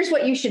 Here's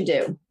what you should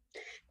do.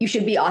 You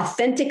should be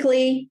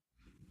authentically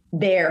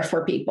there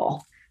for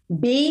people.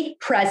 Be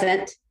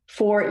present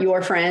for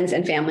your friends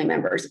and family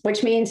members,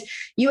 which means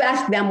you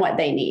ask them what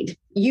they need.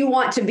 You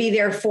want to be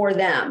there for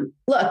them.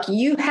 Look,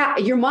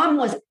 your mom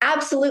was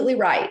absolutely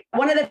right.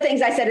 One of the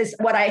things I said is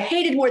what I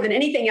hated more than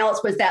anything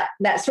else was that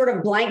sort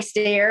of blank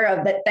stare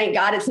of that, thank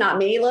God it's not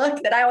me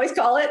look that I always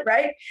call it,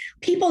 right?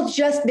 People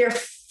they're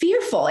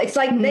fearful. It's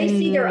like they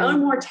see their own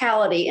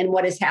mortality in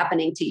what is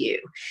happening to you.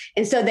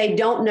 And so they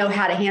don't know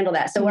how to handle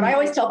that. So what I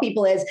always tell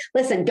people is,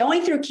 listen,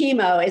 going through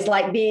chemo is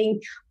like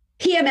being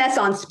PMS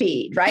on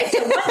speed, right?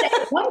 So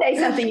one day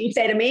something you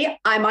say to me,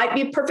 I might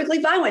be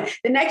perfectly fine with.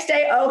 The next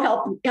day, oh,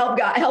 help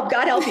God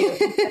help you.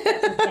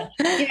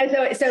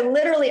 So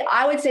literally,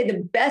 I would say the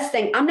best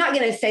thing, I'm not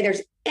going to say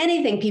there's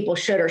anything people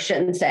should or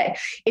shouldn't say.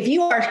 If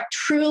you are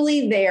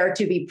truly there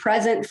to be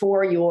present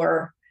for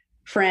your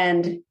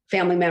friend,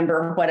 family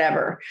member,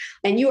 whatever,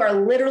 and you are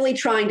literally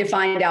trying to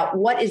find out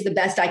what is the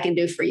best I can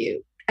do for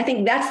you, I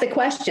think that's the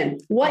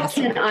question. What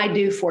can I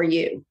do for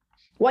you?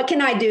 What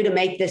can I do to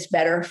make this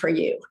better for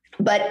you?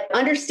 But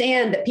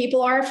understand that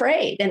people are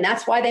afraid, and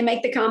that's why they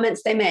make the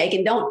comments they make.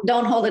 And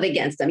don't hold it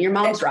against them. Your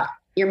mom's right.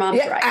 Your mom's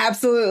right.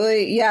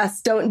 Absolutely.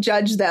 Yes. Don't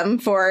judge them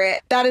for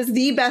it. That is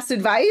the best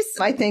advice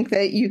I think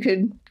that you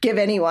could give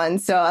anyone.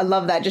 So I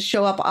love that. Just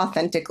show up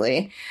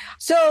authentically.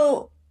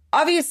 So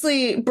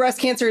obviously, breast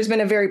cancer has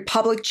been a very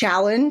public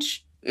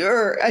challenge,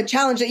 or a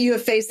challenge that you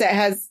have faced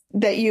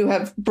that you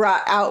have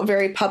brought out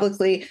very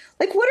publicly.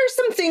 Like, what are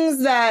some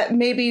things that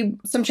maybe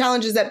some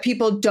challenges that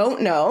people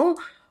don't know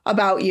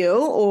about you,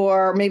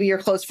 or maybe your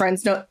close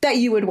friends know, that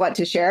you would want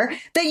to share,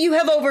 that you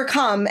have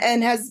overcome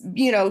and has,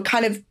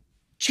 kind of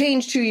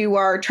changed who you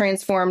are,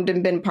 transformed,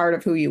 and been part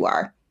of who you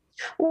are?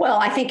 Well,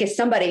 I think as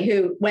somebody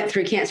who went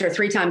through cancer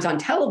 3 times on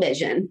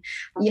television,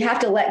 you have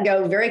to let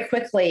go very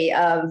quickly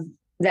of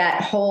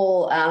that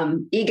whole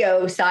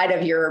ego side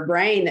of your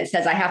brain that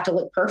says, I have to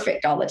look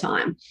perfect all the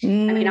time. I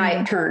mean,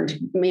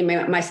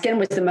 my skin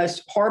was the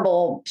most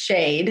horrible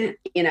shade,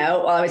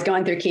 while I was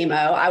going through chemo.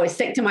 I was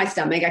sick to my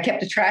stomach. I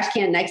kept a trash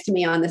can next to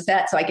me on the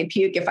set so I could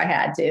puke if I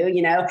had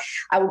to,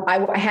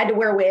 I had to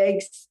wear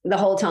wigs the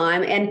whole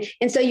time.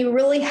 And so you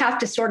really have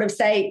to sort of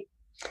say,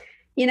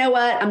 you know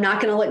what, I'm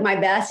not going to look my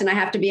best, and I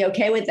have to be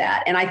okay with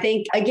that. And I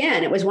think,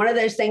 again, it was one of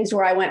those things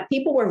where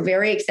people were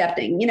very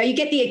accepting. You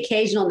get the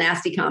occasional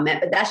nasty comment,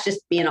 but that's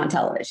just being on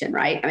television,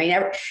 right? I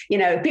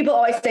mean, people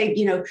always say,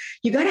 you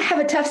got to have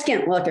a tough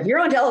skin. Look, if you're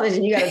on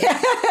television, you got to.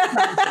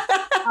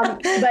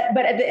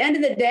 But at the end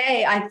of the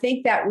day, I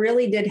think that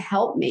really did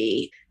help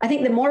me. I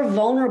think the more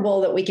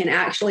vulnerable that we can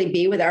actually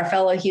be with our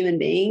fellow human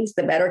beings,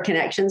 the better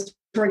connections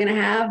we're going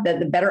to have,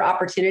 the better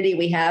opportunity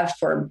we have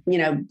for,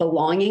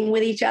 belonging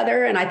with each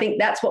other. And I think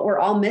that's what we're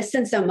all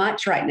missing so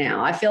much right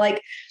now. I feel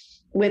like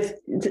with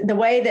the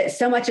way that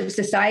so much of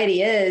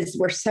society is,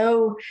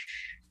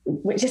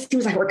 it just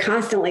seems like we're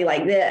constantly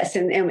like this,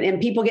 and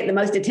people get the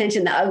most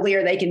attention, the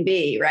uglier they can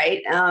be.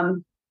 Right.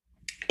 And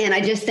I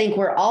just think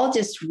we're all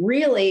just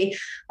really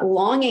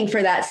longing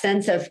for that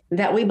sense of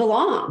that we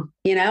belong.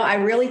 I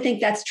really think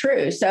that's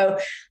true. So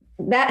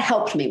that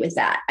helped me with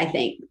that. I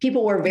think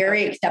people were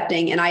very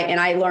accepting, and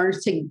I learned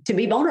to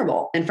be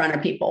vulnerable in front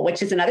of people,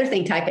 which is another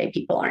thing type A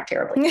people aren't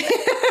terribly good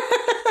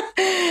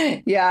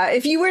at. Yeah.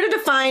 If you were to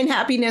define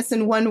happiness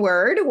in one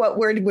word, what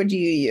word would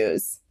you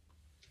use?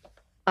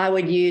 I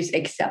would use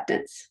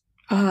acceptance.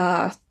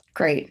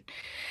 Great.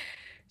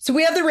 So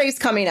we have the race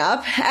coming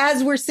up.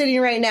 As we're sitting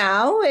right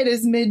now, it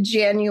is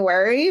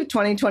mid-January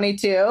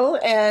 2022,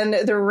 and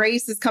the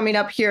race is coming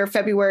up here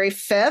February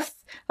 5th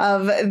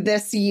of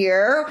this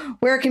year.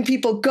 Where can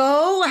people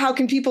go? How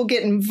can people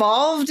get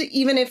involved?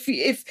 Even if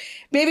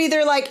maybe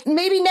they're like,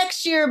 maybe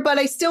next year, but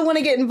I still want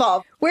to get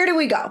involved. Where do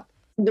we go?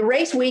 The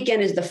race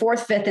weekend is the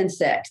 4th, 5th, and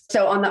 6th.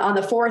 So on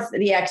the 4th,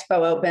 the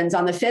expo opens.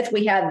 On the 5th,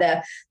 we have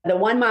the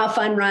 1 mile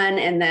fun run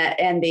and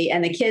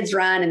the kids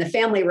run and the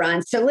family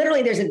run. So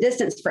literally, there's a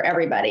distance for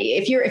everybody.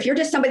 If you're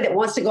just somebody that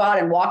wants to go out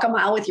and walk a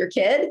mile with your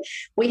kid,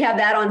 we have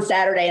that on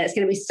Saturday, and it's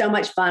going to be so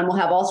much fun. We'll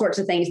have all sorts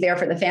of things there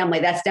for the family.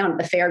 That's down at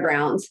the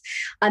fairgrounds.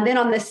 And then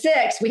on the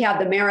 6th, we have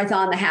the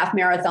marathon, the half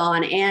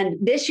marathon, and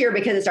this year,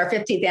 because it's our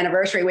 15th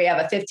anniversary, we have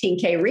a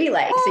 15K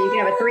relay. So you can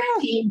have a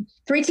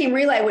three-team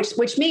relay,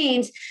 which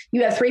means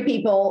you have 3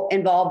 people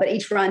involved, but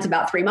each runs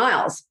about 3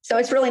 miles. So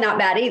it's really not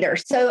bad either.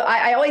 So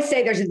I always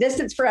say there's a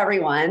distance for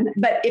everyone,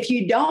 but if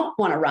you don't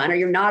want to run, or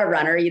you're not a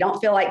runner, you don't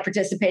feel like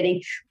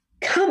participating,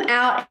 come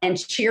out and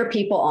cheer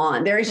people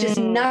on. There is just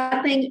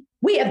nothing.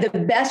 We have the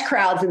best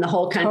crowds in the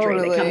whole country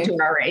that come to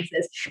our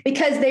races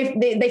because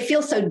they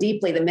feel so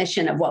deeply the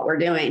mission of what we're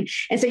doing.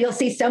 And so you'll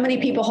see so many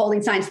people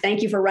holding signs,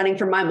 thank you for running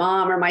for my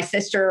mom or my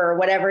sister or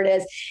whatever it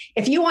is.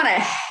 If you want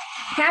a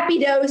happy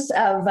dose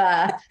of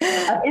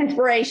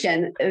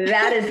inspiration,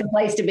 that is the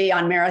place to be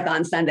on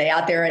Marathon Sunday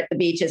out there at the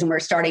beaches. And we're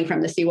starting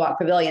from the Seawalk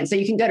Pavilion. So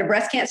you can go to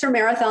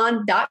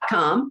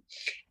breastcancermarathon.com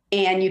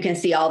And you can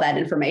see all that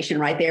information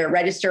right there.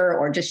 Register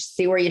or just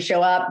see where you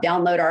show up,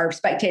 download our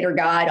spectator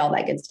guide, all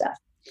that good stuff.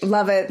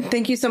 Love it.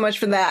 Thank you so much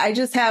for that. I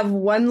just have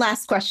one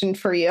last question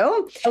for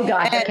you. Oh,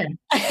 gosh. Okay.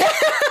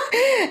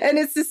 And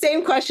it's the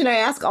same question I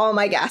ask all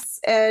my guests.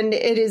 And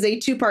it is a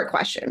two-part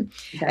question.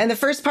 Okay. And the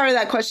first part of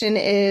that question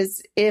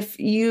is, if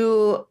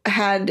you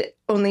had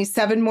only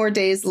 7 more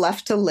days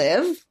left to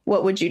live,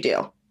 what would you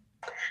do?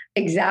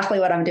 Exactly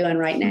what I'm doing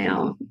right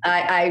now.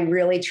 I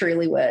really,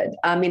 truly would.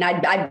 I mean,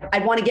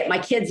 I'd want to get my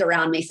kids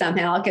around me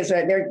somehow, because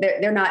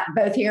they're not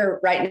both here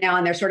right now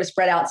and they're sort of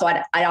spread out. So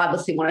I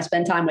obviously want to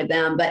spend time with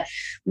them. But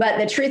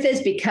the truth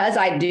is, because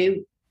I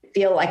do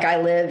feel like I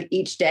live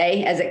each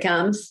day as it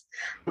comes,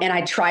 and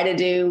I try to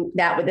do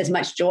that with as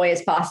much joy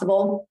as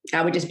possible,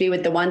 I would just be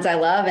with the ones I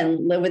love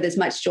and live with as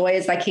much joy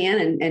as I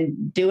can,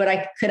 and do what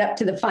I could up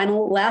to the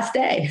final last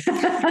day.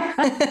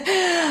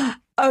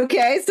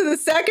 Okay, so the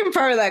second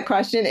part of that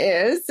question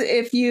is,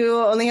 if you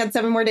only had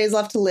 7 more days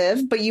left to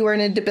live, but you were in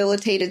a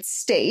debilitated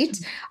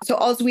state, so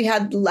all we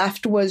had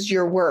left was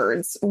your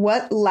words,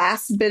 what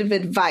last bit of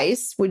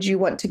advice would you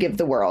want to give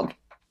the world?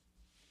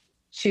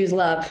 Choose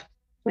love.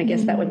 I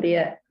guess that would be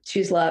it.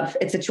 Choose love.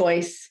 It's a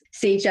choice.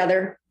 See each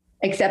other,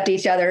 accept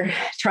each other,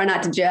 try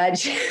not to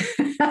judge,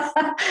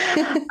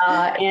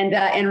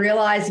 and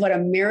realize what a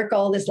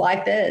miracle this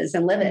life is,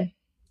 and live it.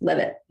 Live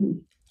it.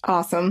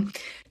 Awesome.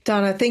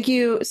 Donna, thank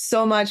you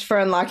so much for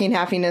unlocking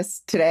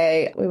happiness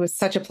today. It was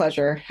such a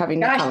pleasure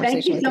having that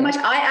conversation. Thank you so much.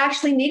 I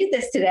actually needed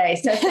this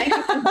today. So thank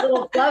you for the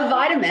little love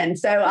vitamin.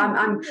 So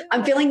I'm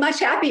feeling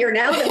much happier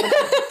now that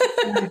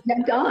we've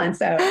jumped on.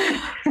 So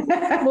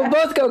we'll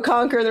both go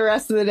conquer the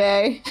rest of the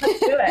day. Let's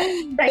do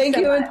it. Thank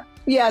you.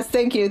 Yes,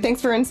 thank you.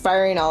 Thanks for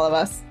inspiring all of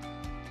us.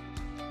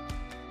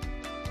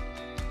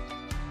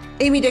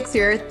 Amy Dix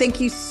here.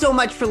 Thank you so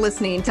much for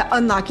listening to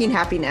Unlocking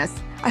Happiness.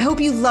 I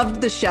hope you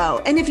loved the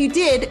show. And if you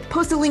did,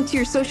 post a link to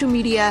your social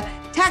media,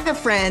 tag a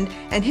friend,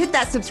 and hit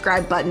that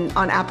subscribe button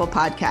on Apple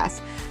Podcasts.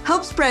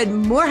 Help spread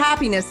more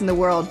happiness in the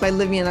world by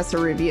leaving us a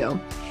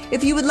review.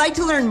 If you would like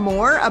to learn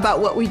more about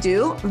what we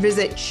do,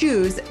 visit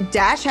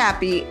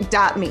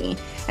choose-happy.me.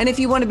 And if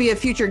you want to be a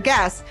future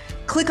guest,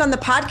 click on the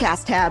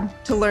podcast tab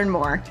to learn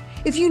more.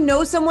 If you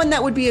know someone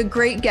that would be a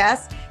great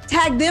guest,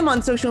 tag them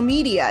on social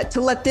media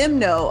to let them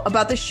know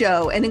about the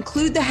show, and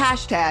include the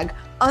hashtag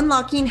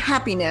Unlocking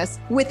Happiness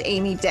with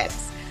Amy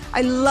Dix.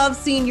 I love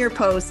seeing your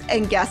posts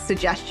and guest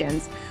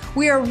suggestions.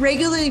 We are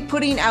regularly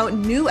putting out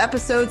new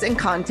episodes and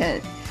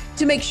content.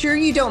 To make sure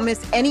you don't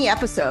miss any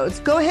episodes,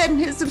 go ahead and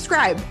hit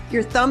subscribe.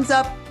 Your thumbs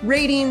up,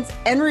 ratings,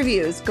 and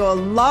reviews go a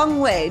long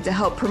way to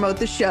help promote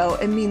the show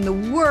and mean the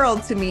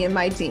world to me and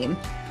my team.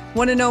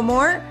 Want to know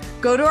more?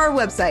 Go to our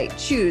website,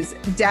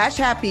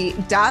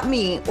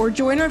 choose-happy.me, or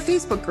join our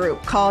Facebook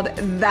group called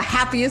The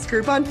Happiest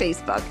Group on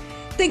Facebook.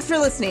 Thanks for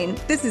listening.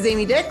 This is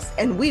Amy Dix,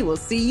 and we will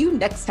see you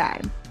next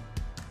time.